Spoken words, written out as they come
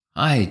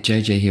Hi,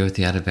 JJ here with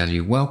The Art of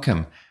Value.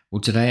 Welcome. Well,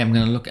 today I'm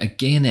going to look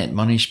again at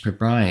Mohnish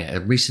Pabrai, a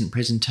recent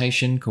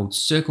presentation called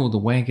Circle the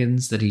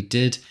Wagons that he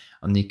did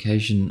on the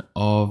occasion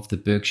of the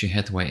Berkshire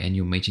Hathaway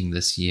annual meeting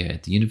this year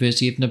at the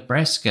University of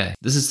Nebraska.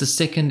 This is the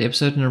second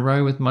episode in a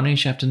row with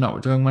Mohnish after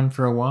not doing one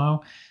for a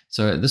while.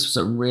 So this was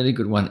a really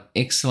good one.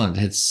 Excellent.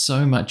 It had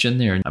so much in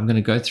there. And I'm going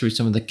to go through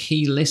some of the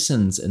key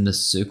lessons in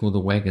this Circle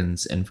the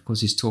Wagons. And of course,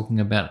 he's talking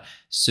about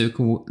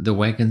circle the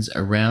wagons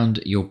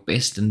around your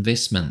best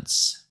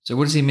investments. So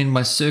what does he mean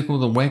by circle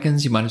the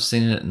wagons? You might have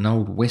seen it in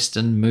old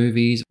Western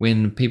movies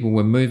when people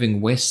were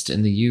moving west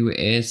in the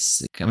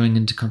US, coming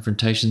into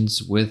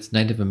confrontations with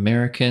Native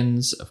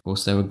Americans. Of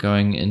course, they were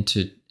going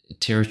into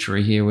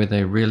territory here where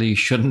they really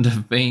shouldn't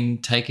have been,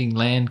 taking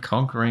land,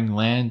 conquering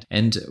land.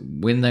 And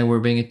when they were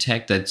being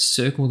attacked, they'd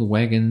circle the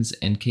wagons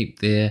and keep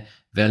their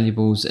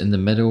valuables in the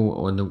middle,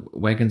 or in the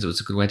wagons. It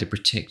was a good way to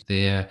protect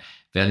their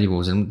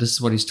valuables. And this is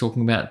what he's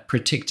talking about,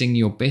 protecting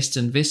your best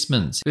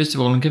investments. First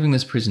of all, in giving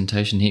this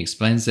presentation, he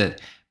explains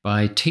that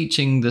by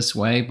teaching this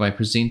way, by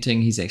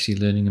presenting, he's actually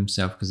learning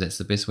himself, because that's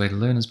the best way to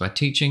learn, is by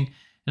teaching.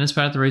 And it's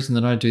part of the reason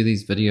that I do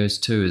these videos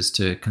too, is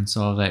to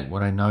consolidate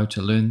what I know,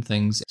 to learn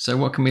things. So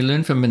what can we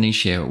learn from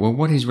Mohnish here? Well,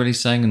 what he's really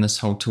saying in this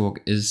whole talk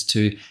is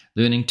to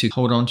learning to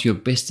hold on to your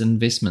best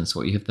investments,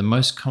 what you have the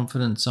most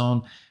confidence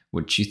on,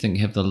 which you think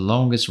have the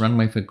longest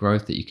runway for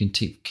growth that you can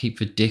keep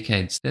for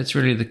decades. That's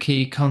really the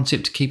key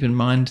concept to keep in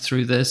mind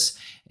through this.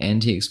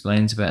 And he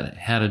explains about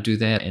how to do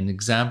that and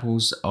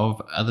examples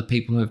of other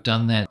people who have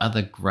done that,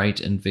 other great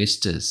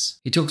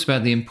investors. He talks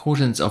about the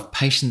importance of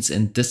patience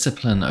and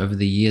discipline over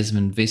the years of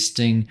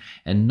investing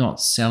and not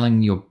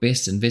selling your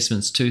best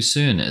investments too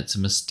soon. It's a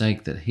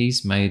mistake that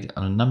he's made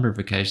on a number of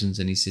occasions,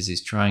 and he says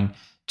he's trying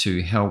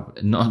to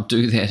help not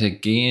do that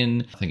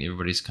again. I think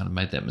everybody's kind of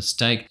made that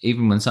mistake.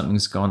 Even when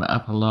something's gone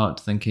up a lot,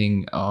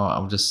 thinking, oh,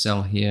 I'll just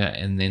sell here,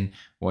 and then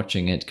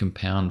watching it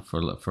compound for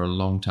a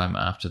long time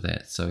after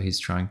that. So he's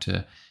trying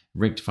to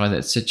rectify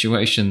that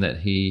situation that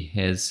he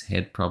has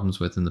had problems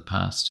with in the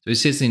past. So he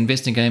says the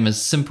investing game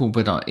is simple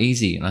but not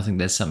easy, and I think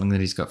that's something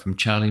that he's got from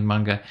Charlie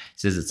Munger. He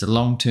says it's a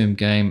long-term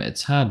game,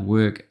 it's hard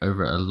work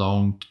over a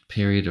long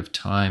period of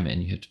time,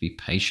 and you have to be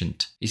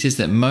patient. He says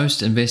that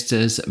most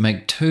investors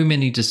make too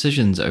many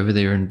decisions over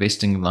their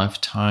investing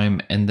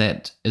lifetime, and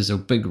that is a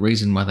big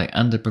reason why they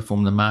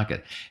underperform the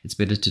market. It's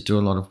better to do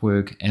a lot of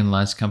work,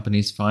 analyze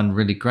companies, find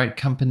really great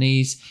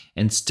companies,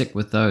 and stick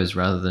with those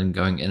rather than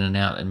going in and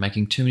out and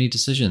making too many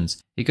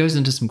decisions. He goes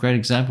into some great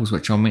examples,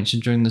 which I'll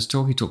mention during this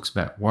talk. He talks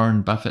about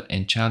Warren Buffett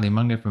and Charlie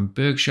Munger from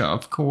Berkshire,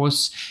 of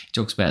course. He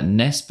talks about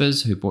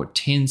Naspers, who bought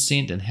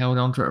Tencent and held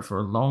onto it for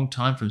a long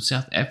time, from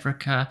South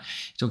Africa.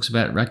 He talks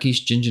about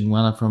Rakesh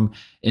Jhunjhunwala from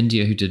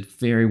India, who did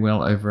very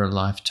well over a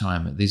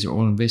lifetime. These are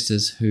all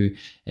investors who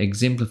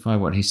exemplify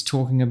what he's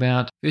talking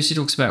about. First, he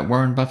talks about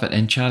Warren Buffett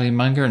and Charlie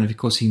Munger, and of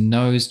course he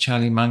knows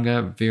Charlie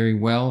Munger very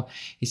well.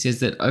 He says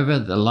that over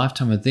the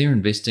lifetime of their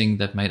investing,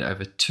 they've made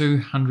over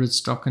 200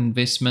 stock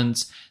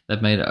investments.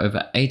 They've made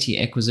over 80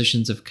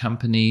 acquisitions of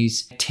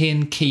companies,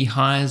 10 key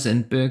hires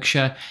in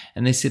Berkshire,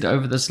 and they said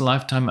over this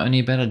lifetime, only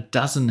about a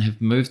dozen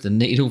have moved the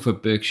needle for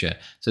Berkshire.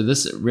 So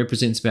this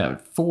represents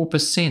about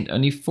 4%,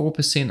 only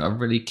 4% of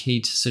really key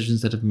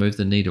decisions that have moved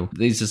the needle.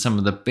 These are some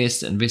of the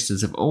best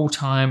investors of all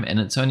time, and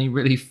it's only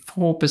really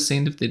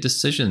 4% of their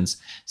decisions.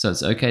 So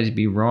it's okay to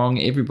be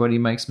wrong. Everybody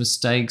makes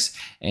mistakes,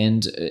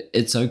 and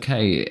it's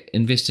okay.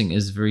 Investing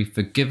is very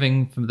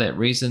forgiving for that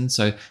reason.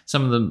 So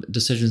some of the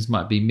decisions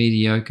might be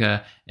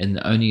mediocre, and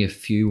only a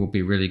few will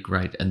be really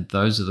great. And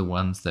those are the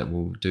ones that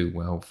will do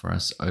well for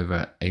us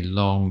over a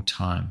long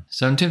time.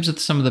 So in terms of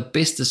some of the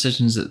best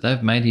decisions that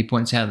they've made, he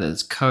points out that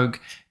it's Coke,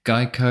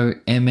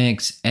 Geico,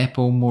 Amex,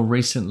 Apple more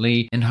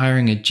recently, and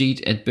hiring a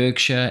Jeet at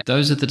Berkshire.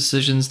 Those are the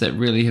decisions that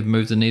really have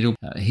moved the needle.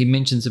 He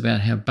mentions about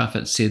how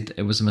Buffett said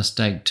it was a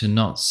mistake to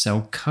not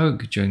sell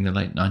Coke during the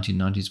late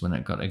 1990s when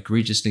it got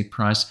egregiously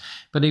priced.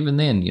 But even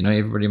then,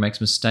 everybody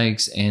makes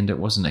mistakes, and it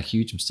wasn't a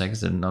huge mistake.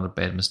 It's not a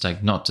bad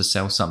mistake not to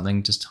sell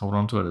something, just hold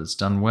on to it. It's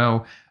done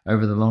well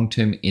over the long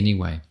term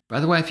anyway. By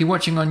the way, if you're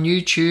watching on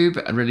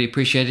YouTube, I'd really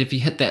appreciate it if you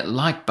hit that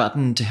like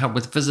button to help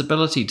with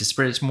visibility, to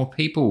spread it to more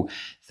people.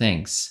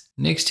 Thanks.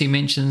 Next, he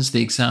mentions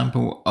the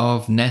example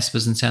of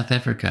Naspers in South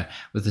Africa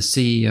with the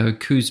CEO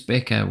Koos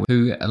Becker,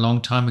 who a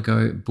long time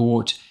ago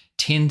bought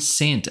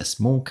Tencent, a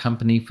small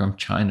company from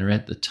China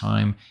at the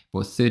time,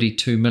 bought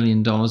 $32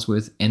 million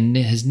worth, and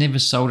has never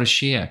sold a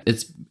share.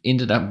 It's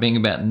ended up being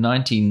about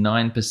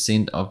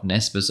 99% of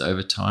Naspers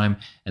over time,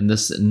 and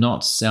this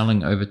not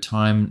selling over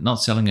time, not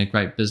selling a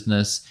great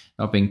business,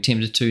 not being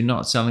tempted to,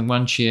 not selling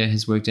one share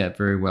has worked out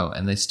very well,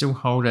 and they still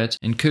hold it.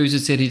 And Koos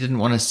had said he didn't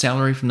want a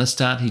salary from the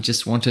start, he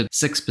just wanted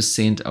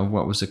 6% of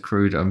what was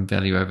accrued on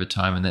value over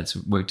time, and that's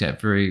worked out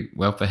very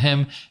well for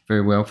him,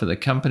 very well for the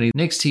company.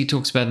 Next, he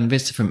talks about an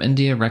investor from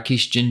India,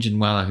 Rakesh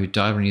Jhunjhunwala, who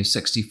died when he was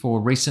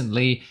 64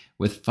 recently,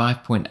 with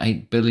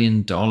 $5.8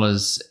 billion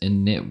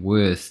in net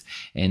worth,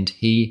 and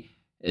he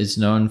is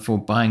known for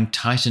buying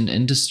Titan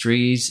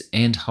Industries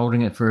and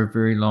holding it for a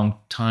very long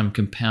time,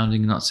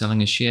 compounding, not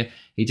selling a share.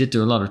 He did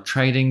do a lot of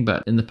trading,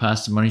 but in the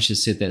past, Mohnish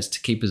has said that's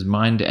to keep his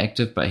mind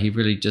active, but he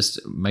really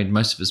just made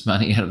most of his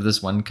money out of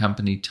this one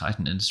company,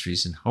 Titan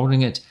Industries, and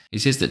holding it. He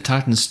says that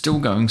Titan's still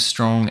going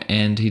strong,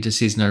 and he just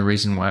sees no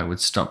reason why it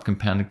would stop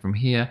compounding from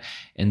here.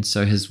 And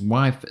so his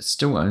wife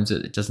still owns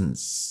it. It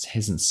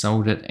hasn't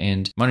sold it.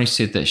 And Mohnish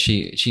said that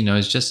she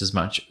knows just as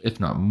much,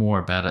 if not more,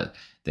 about it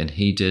than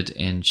he did,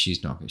 and she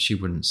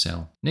wouldn't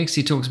sell. Next,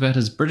 he talks about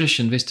his British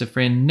investor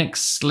friend Nick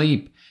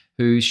Sleep,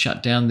 who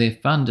shut down their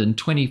fund in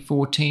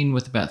 2014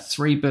 with about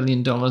 $3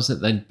 billion that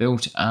they'd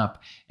built up,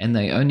 and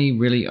they only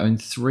really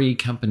owned 3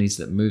 companies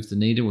that moved the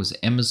needle. It was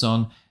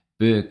Amazon,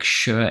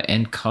 Berkshire,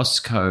 and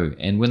Costco.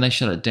 And when they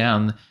shut it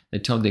down, they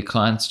told their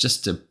clients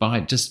just to buy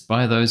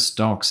those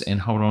stocks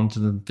and hold on to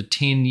them for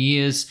 10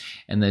 years,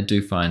 and they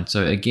do fine.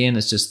 So again,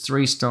 it's just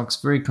 3 stocks,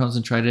 very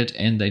concentrated,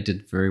 and they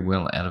did very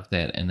well out of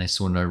that, and they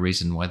saw no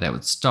reason why that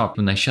would stop.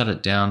 When they shut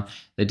it down,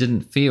 they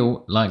didn't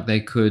feel like they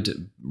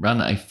could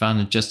run a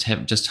fund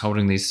just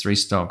holding these 3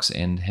 stocks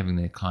and having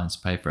their clients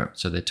pay for it.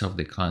 So they told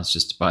their clients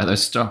just to buy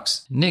those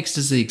stocks. Next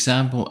is the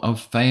example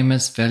of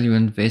famous value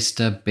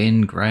investor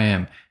Ben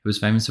Graham, who was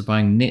famous for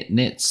buying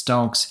net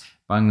stocks,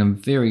 buying them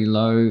very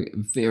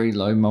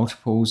low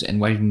multiples, and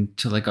waiting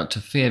until they got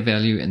to fair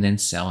value and then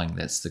selling.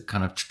 That's the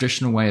kind of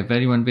traditional way of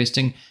value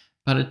investing.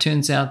 But it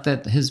turns out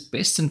that his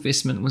best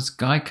investment was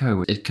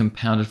Geico. It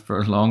compounded for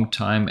a long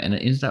time, and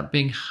it ended up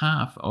being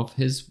half of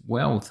his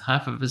wealth.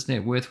 Half of his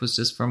net worth was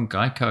just from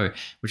Geico,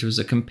 which was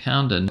a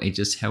compounder. He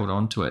just held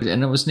on to it.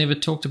 And it was never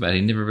talked about. He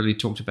never really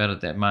talked about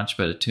it that much,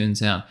 but it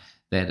turns out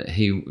that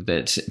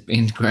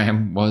Ben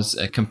Graham was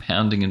a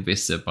compounding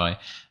investor by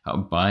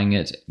buying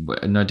it.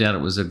 No doubt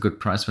it was a good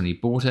price when he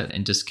bought it,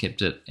 and just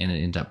kept it, and it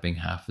ended up being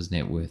half his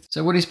net worth.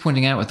 So what he's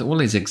pointing out with all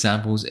these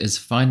examples is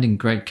finding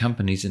great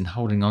companies and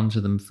holding on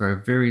to them for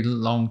a very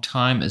long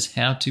time is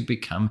how to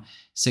become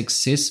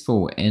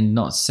successful, and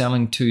not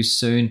selling too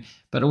soon,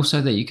 but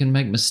also that you can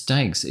make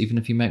mistakes. Even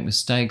if you make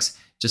mistakes,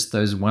 just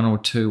those 1 or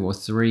 2 or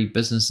 3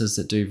 businesses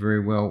that do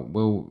very well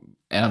will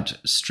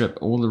outstrip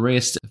all the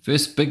rest. The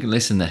first big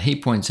lesson that he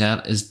points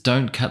out is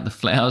don't cut the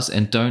flowers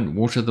and don't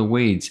water the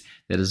weeds.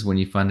 That is, when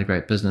you find a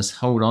great business,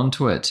 hold on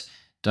to it.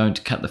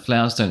 Don't cut the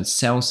flowers, don't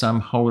sell some,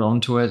 hold on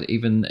to it,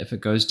 even if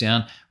it goes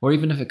down, or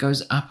even if it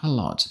goes up a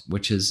lot,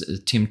 which is a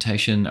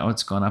temptation. Oh,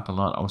 it's gone up a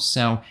lot, I'll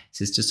sell. He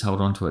says just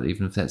hold on to it,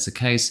 even if that's the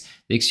case.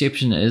 The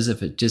exception is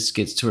if it just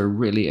gets to a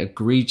really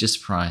egregious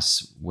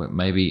price,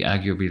 maybe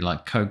arguably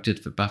like Coke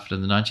did for Buffett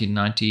in the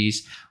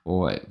 1990s,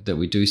 or that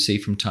we do see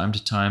from time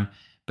to time.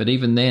 But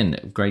even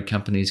then, great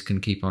companies can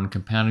keep on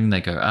compounding.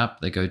 They go up,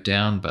 they go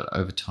down, but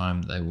over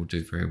time they will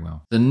do very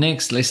well. The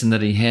next lesson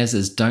that he has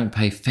is don't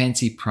pay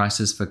fancy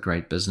prices for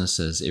great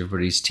businesses.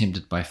 Everybody's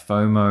tempted by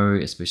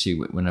FOMO, especially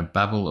when a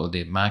bubble or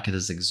their market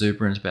is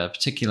exuberant about a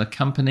particular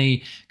company.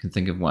 You can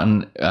think of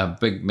one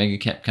big mega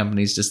cap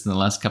companies just in the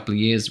last couple of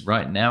years.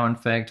 Right now, in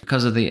fact,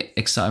 because of the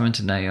excitement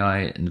in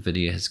AI,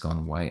 Nvidia has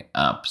gone way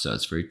up, so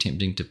it's very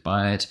tempting to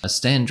buy it.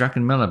 Stan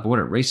Druckenmiller bought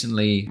it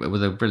recently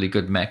with a really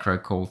good macro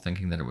call,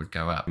 thinking that it would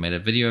go up. I made a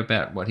video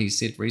about what he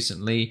said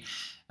recently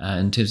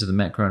in terms of the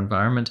macro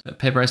environment.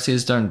 Pabrai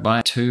says don't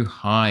buy too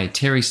high.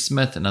 Terry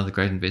Smith, another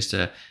great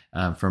investor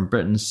from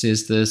Britain,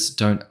 says this: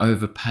 don't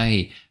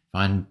overpay.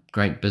 Find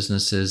great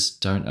businesses,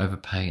 don't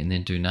overpay, and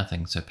then do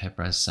nothing. So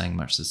Pabrai is saying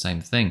much the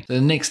same thing. So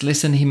the next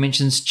lesson, he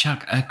mentions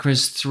Chuck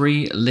Akra's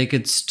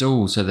 3-legged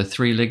stool. So the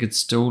 3-legged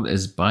stool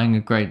is buying a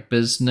great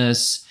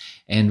business,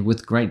 and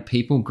with great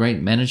people,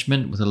 great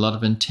management, with a lot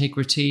of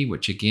integrity,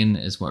 which again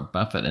is what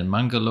Buffett and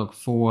Munger look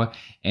for.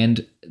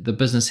 And the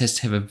business has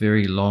to have a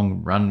very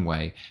long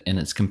runway, and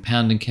its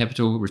compounding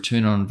capital,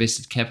 return on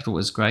invested capital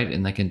is great,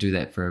 and they can do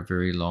that for a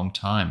very long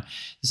time.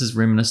 This is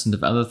reminiscent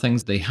of other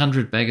things. The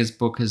 100 Baggers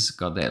book has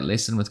got that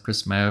lesson with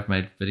Chris Mayo. I've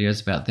made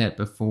videos about that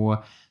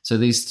before. So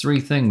these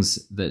 3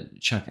 things that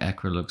Chuck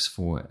Akra looks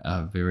for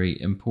are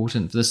very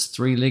important for this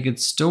 3-legged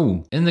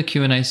stool. In the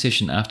Q&A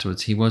session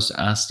afterwards, he was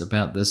asked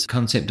about this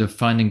concept of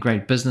finding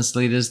great business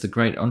leaders, the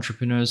great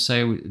entrepreneurs,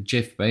 say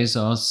Jeff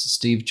Bezos,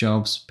 Steve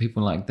Jobs,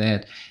 people like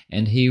that.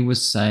 And he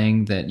was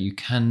saying that you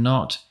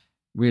cannot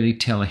really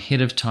tell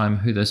ahead of time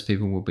who those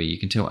people will be. You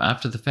can tell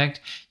after the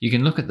fact. You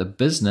can look at the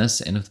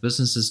business, and if the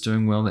business is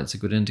doing well, that's a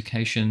good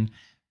indication.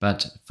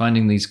 But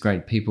finding these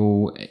great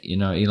people,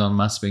 Elon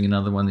Musk being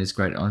another one, these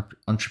great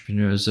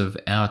entrepreneurs of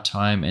our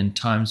time and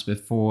times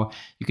before,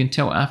 you can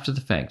tell after the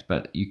fact,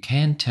 but you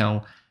can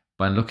tell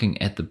by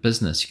looking at the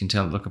business. You can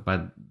tell, look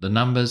by the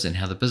numbers and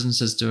how the business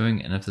is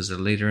doing, and if there's a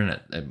leader in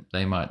it,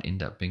 they might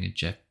end up being a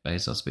Jeff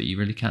Bezos, but you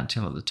really can't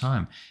tell at the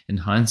time. In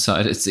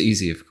hindsight, it's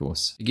easy, of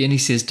course. Again, he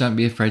says, don't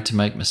be afraid to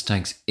make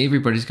mistakes.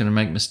 Everybody's going to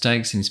make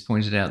mistakes, and he's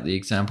pointed out the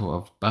example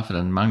of Buffett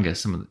and Munger,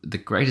 some of the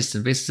greatest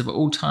investors of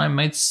all time,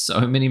 made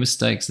so many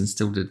mistakes and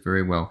still did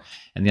very well.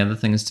 And the other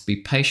thing is to be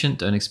patient.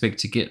 Don't expect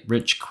to get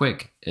rich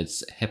quick. It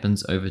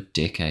happens over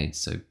decades,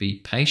 so be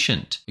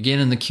patient. Again,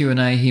 in the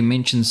Q&A, he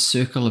mentions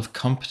circle of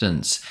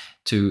competence.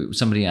 To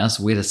somebody asked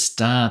where to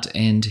start,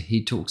 and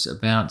he talks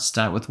about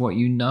start with what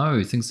you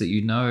know, things that you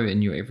know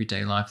in your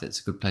everyday life. That's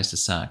a good place to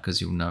start,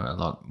 because you'll know a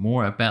lot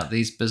more about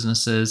these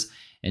businesses,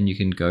 and you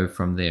can go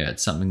from there.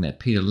 It's something that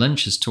Peter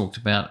Lynch has talked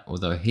about,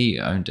 although he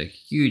owned a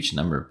huge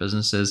number of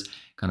businesses,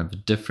 kind of a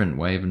different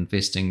way of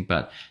investing,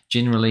 but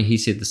generally he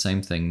said the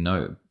same thing.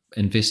 No,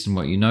 invest in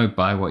what you know,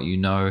 buy what you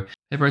know.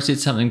 Pabrai said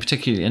something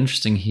particularly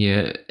interesting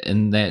here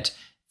in that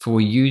for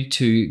you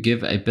to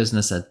give a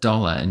business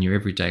 $1 in your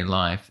everyday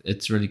life,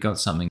 it's really got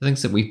something. The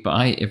things that we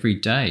buy every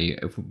day,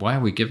 why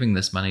are we giving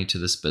this money to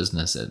this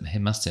business?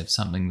 It must have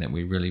something that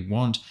we really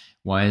want.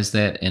 Why is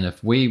that? And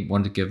if we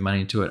want to give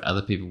money to it,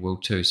 other people will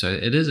too. So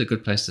it is a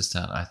good place to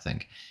start, I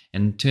think.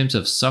 In terms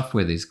of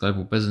software, these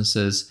global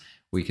businesses,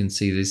 we can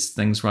see these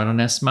things right on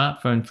our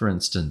smartphone, for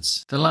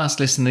instance. The last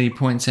lesson that he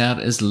points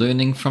out is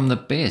learning from the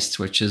best,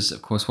 which is,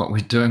 of course, what we're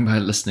doing by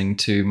listening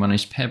to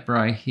Mohnish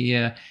Pabrai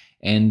here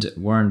and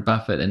Warren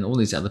Buffett and all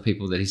these other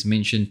people that he's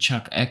mentioned,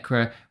 Chuck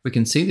Akra. We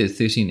can see their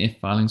 13F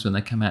filings when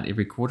they come out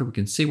every quarter. We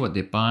can see what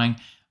they're buying.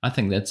 I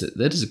think that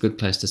is a good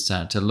place to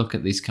start, to look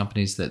at these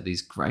companies that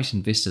these great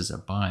investors are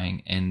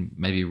buying and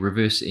maybe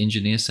reverse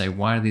engineer, say,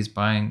 why are these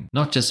buying?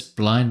 Not just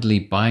blindly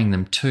buying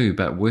them too,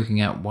 but working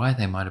out why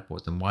they might have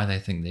bought them, why they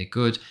think they're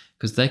good,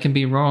 because they can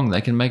be wrong. They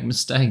can make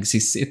mistakes.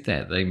 He said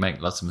that. They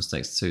make lots of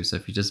mistakes too. So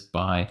if you just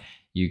buy,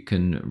 you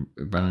can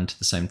run into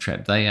the same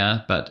trap they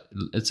are, but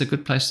it's a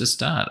good place to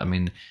start. I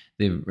mean,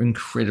 they're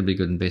incredibly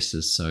good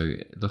investors. So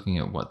looking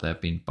at what they've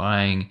been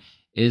buying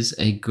is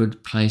a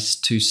good place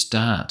to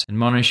start. And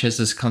Mohnish has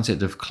this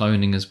concept of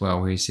cloning as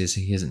well, where he says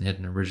he hasn't had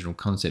an original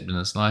concept in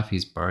his life.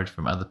 He's borrowed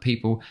from other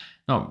people,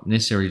 not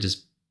necessarily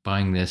just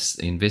buying this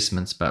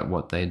investments, but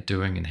what they're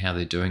doing and how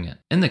they're doing it.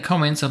 In the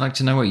comments, I'd like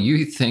to know what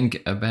you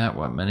think about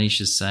what Mohnish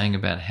is saying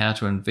about how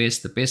to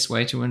invest, the best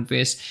way to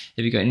invest.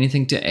 Have you got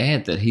anything to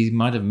add that he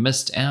might have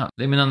missed out?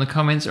 Let me know in the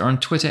comments or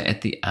on Twitter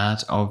at The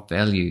Art of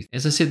Value.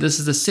 As I said, this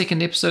is the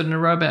second episode in a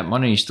row about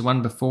Mohnish. The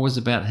one before was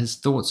about his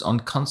thoughts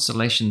on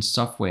Constellation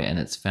Software and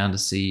its founder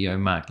CEO,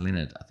 Mark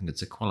Leonard. I think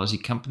it's a quality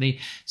company.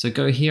 So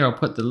go here. I'll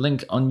put the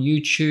link on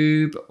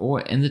YouTube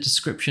or in the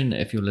description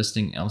if you're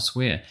listening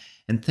elsewhere.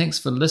 And thanks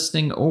for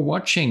listening or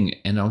watching,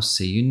 and I'll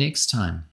see you next time.